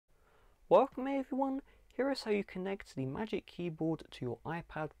Welcome everyone, here is how you connect the Magic Keyboard to your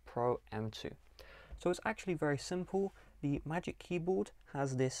iPad Pro M2. So it's actually very simple. The Magic Keyboard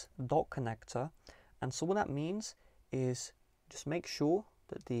has this dot connector, and so what that means is just make sure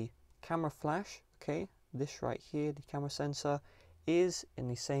that the camera flash, okay, this right here, the camera sensor, is in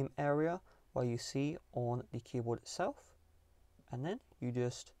the same area where you see on the keyboard itself, and then you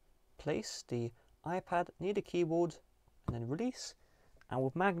just place the iPad near the keyboard and then release, and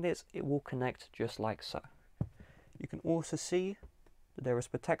with magnets it will connect just like so. You can also see that there is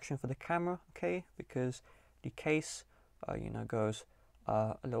protection for the camera, okay, because the case goes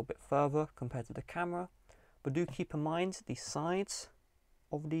a little bit further compared to the camera. But do keep in mind the sides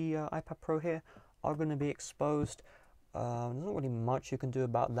of the iPad Pro here are going to be exposed. There's not really much you can do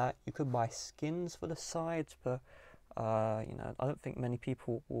about that. You could buy skins for the sides, but I don't think many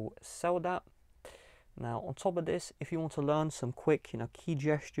people will sell that. Now on top of this, if you want to learn some quick key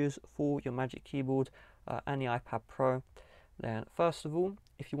gestures for your Magic Keyboard and the iPad Pro, then first of all,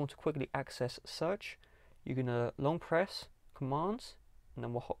 if you want to quickly access search, you're going to long press commands, and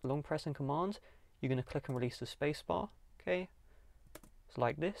then while long pressing commands, you're going to click and release the spacebar, okay? It's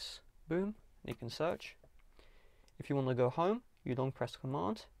like this, boom, and you can search. If you want to go home, you long press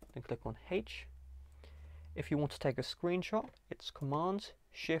command, then click on H. If you want to take a screenshot, it's command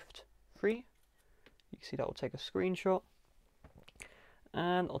shift 3. You can see that will take a screenshot.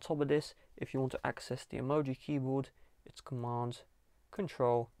 And on top of this, if you want to access the emoji keyboard, it's command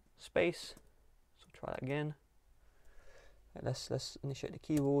control space. So try that again. Let's initiate the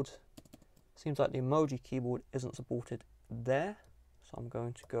keyboard. Seems like the emoji keyboard isn't supported there, so I'm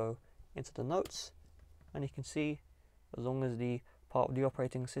going to go into the notes, and you can see as long as the part of the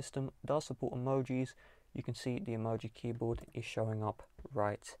operating system does support emojis, you can see the emoji keyboard is showing up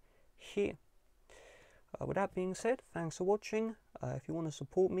right here. With that being said, thanks for watching. If you want to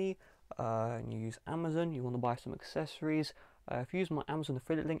support me and you use Amazon, you want to buy some accessories, if you use my Amazon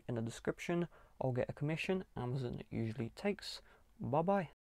affiliate link in the description, I'll get a commission. Amazon usually takes. Bye bye.